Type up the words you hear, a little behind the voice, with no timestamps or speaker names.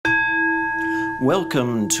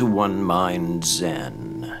Welcome to One Mind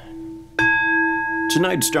Zen.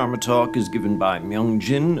 Tonight's Dharma talk is given by Myeong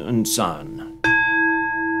Jin Eunsahn.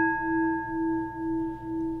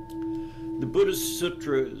 The Buddhist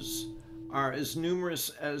Sutras are as numerous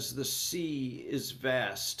as the sea is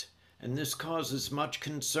vast, and this causes much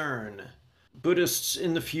concern. Buddhists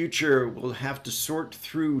in the future will have to sort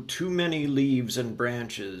through too many leaves and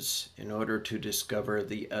branches in order to discover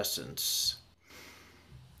the essence.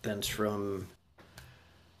 Thence from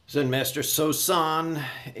Zen Master Sosan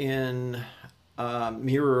in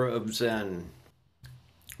Mirror of Zen,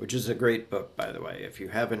 which is a great book, by the way. If you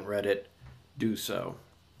haven't read it, do so.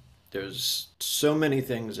 There's so many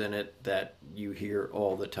things in it that you hear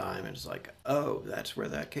all the time. And it's like, oh, that's where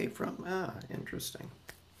that came from? Ah, interesting.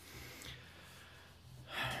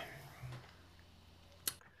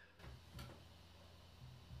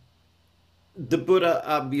 The Buddha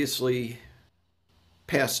obviously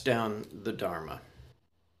passed down the Dharma,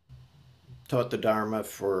 taught the Dharma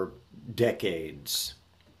for decades.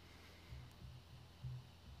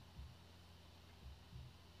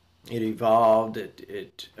 It evolved,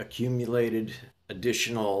 it accumulated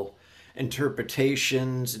additional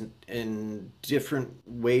interpretations and different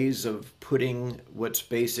ways of putting what's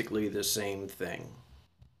basically the same thing.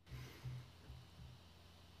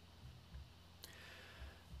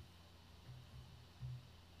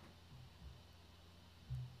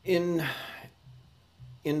 In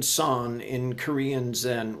San, in Korean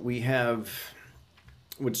Zen, we have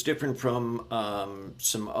what's different from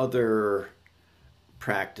some other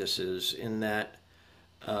practices in that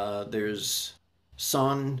there's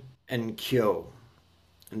San and Kyo.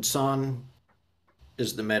 And San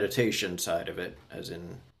is the meditation side of it, as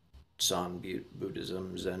in San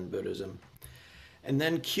Buddhism, Zen Buddhism. And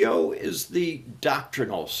then Kyo is the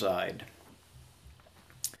doctrinal side.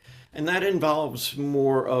 And that involves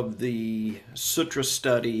more of the sutra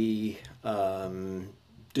study,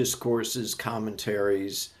 discourses,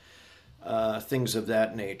 commentaries, things of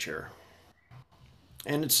that nature.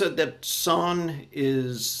 And it said that San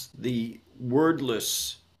is the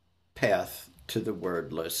wordless path to the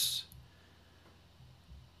wordless.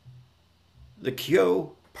 The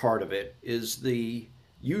Kyo part of it is the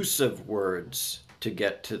use of words to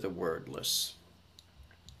get to the wordless.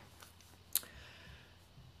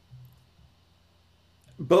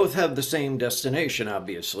 Both have the same destination,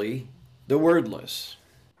 obviously, the wordless.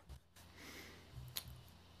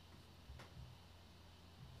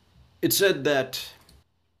 It said that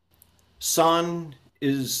San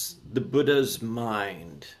is the Buddha's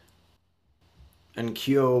mind, and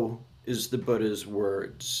Kyo is the Buddha's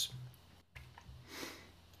words.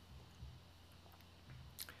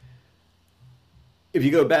 If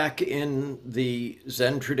you go back in the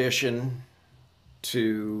Zen tradition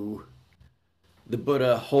to the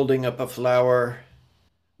Buddha holding up a flower,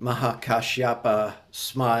 Mahakashyapa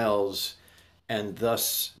smiles, and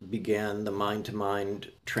thus began the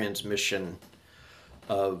mind-to-mind transmission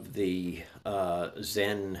of the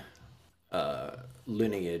Zen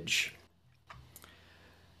lineage.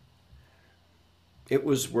 It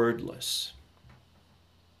was wordless.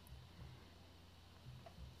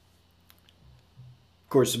 Of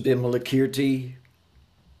course, Vimilakikrti,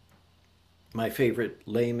 my favorite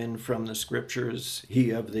layman from the scriptures, he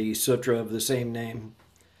of the sutra of the same name,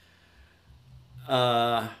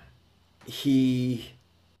 when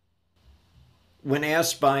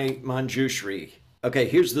asked by Manjushri, okay,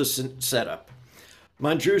 here's the setup.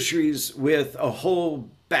 Manjushri's with a whole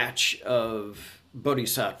batch of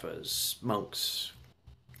bodhisattvas, monks,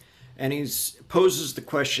 and he poses the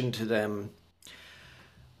question to them,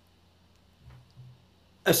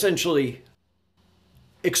 essentially,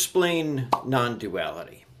 explain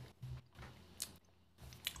non-duality.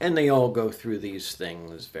 And they all go through these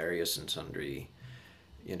things, various and sundry,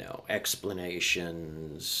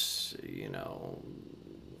 explanations,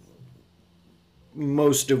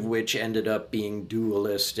 most of which ended up being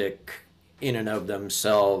dualistic in and of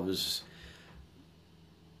themselves.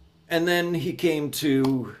 And then he came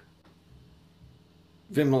to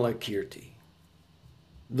Vimilakikrti,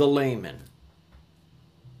 the layman.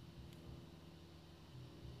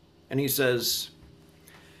 And he says,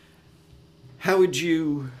 how would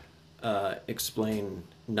you explain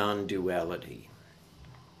non-duality?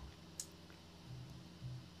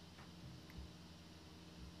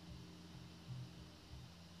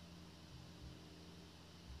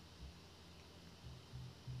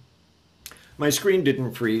 My screen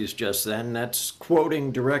didn't freeze just then. That's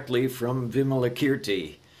quoting directly from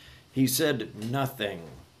Vimilakikrti. He said nothing.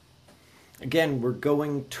 Again, we're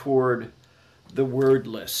going toward the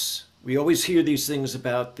wordless. We always hear these things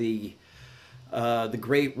about the The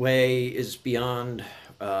great way is beyond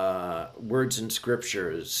words and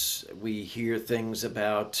scriptures. We hear things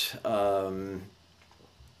about no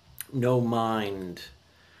mind.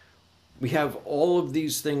 We have all of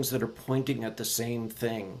these things that are pointing at the same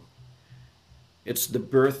thing. It's the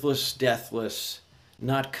birthless, deathless,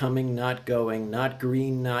 not coming, not going, not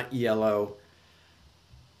green, not yellow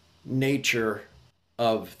nature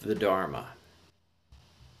of the Dharma.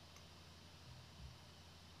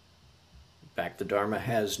 In fact, the Dharma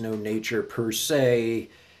has no nature per se.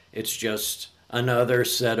 It's just another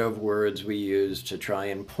set of words we use to try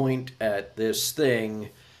and point at this thing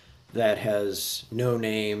that has no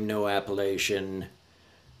name, no appellation,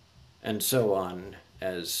 and so on,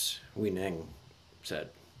 as Huineng said.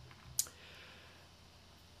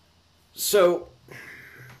 So,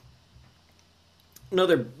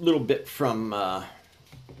 another little bit from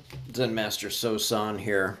Zen Master Sosan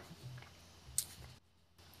here.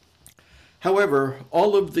 However,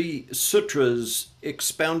 all of the sutras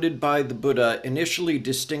expounded by the Buddha initially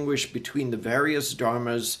distinguished between the various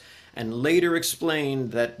dharmas and later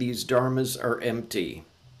explained that these dharmas are empty.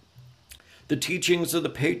 The teachings of the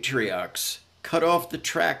Patriarchs cut off the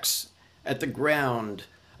tracks at the ground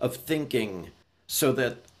of thinking so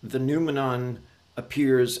that the noumenon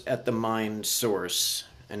appears at the mind source.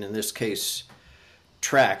 And in this case,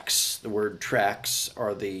 tracks, the word tracks,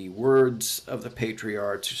 are the words of the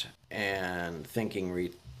Patriarchs, and thinking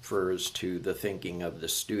refers to the thinking of the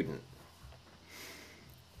student.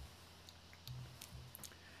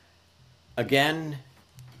 Again,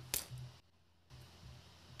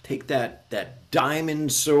 take that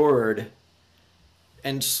diamond sword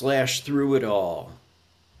and slash through it all.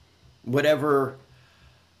 Whatever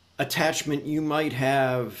attachment you might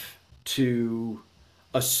have to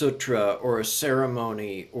a sutra or a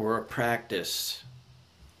ceremony or a practice,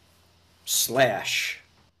 slash.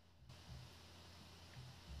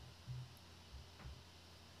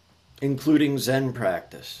 Including Zen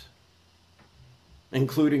practice,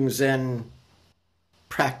 including Zen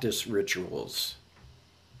practice rituals.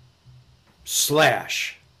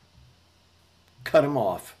 Slash. Cut them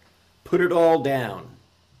off. Put it all down.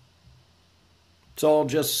 It's all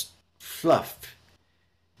just fluff.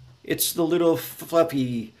 It's the little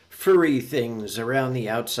fluffy, furry things around the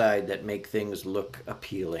outside that make things look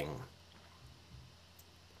appealing.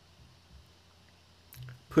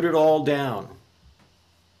 Put it all down.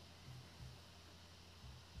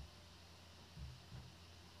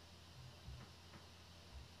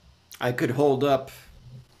 I could hold up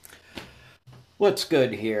what's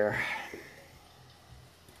good here.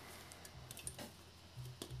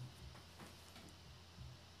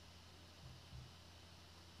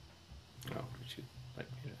 Oh, would you like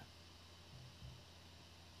me to?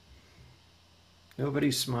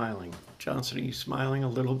 Nobody's smiling. Johnson, are you smiling a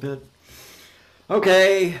little bit?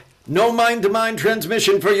 Okay, no mind-to-mind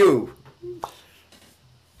transmission for you.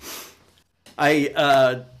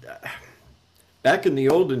 Back in the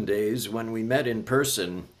olden days, when we met in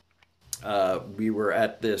person, we were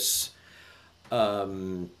at this,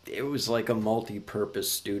 it was like a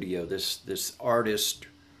multi-purpose studio. This artist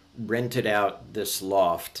rented out this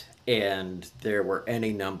loft, and there were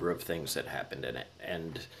any number of things that happened in it.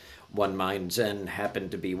 And One Mind Zen happened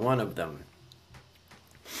to be one of them.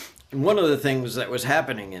 And one of the things that was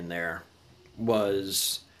happening in there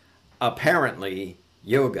was apparently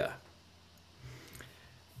yoga.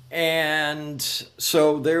 And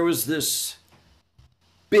so there was this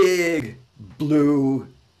big blue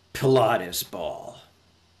Pilates ball.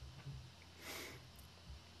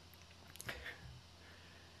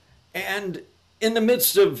 And in the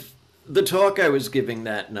midst of the talk I was giving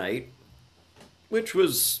that night, which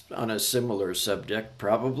was on a similar subject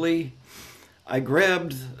probably, I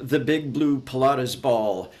grabbed the big blue Pilates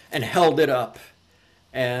ball and held it up.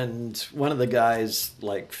 And one of the guys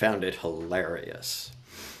found it hilarious.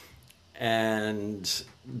 And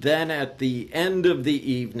then at the end of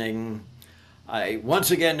the evening, I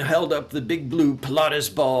once again held up the big blue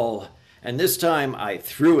Pilates ball, and this time I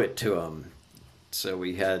threw it to him. So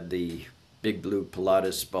we had the big blue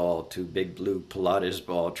Pilates ball to big blue Pilates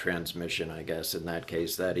ball transmission, I guess, in that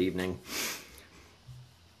case, that evening.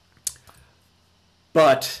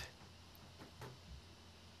 But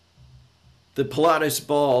the Pilates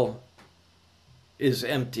ball is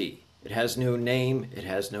empty. It has no name, it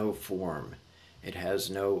has no form, it has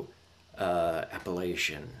no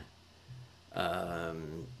appellation.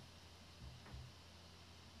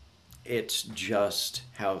 It's just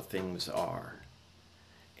how things are.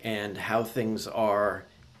 And how things are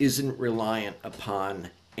isn't reliant upon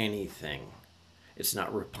anything. It's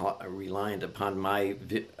not reliant upon my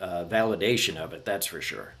validation of it, that's for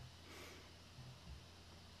sure.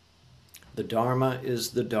 The Dharma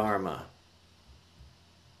is the Dharma.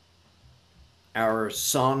 Our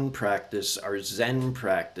San practice, our Zen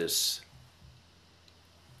practice,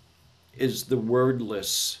 is the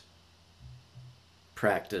wordless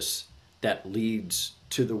practice that leads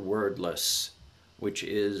to the wordless, which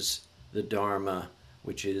is the Dharma,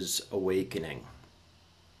 which is awakening.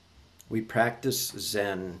 We practice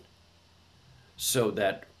Zen so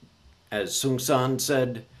that, as Seung San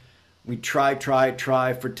said, we try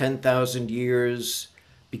for 10,000 years,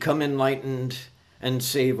 become enlightened, and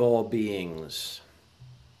save all beings.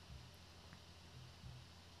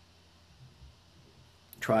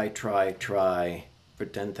 Try for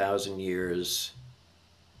 10,000 years.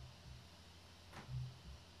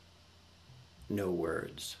 No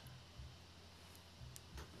words.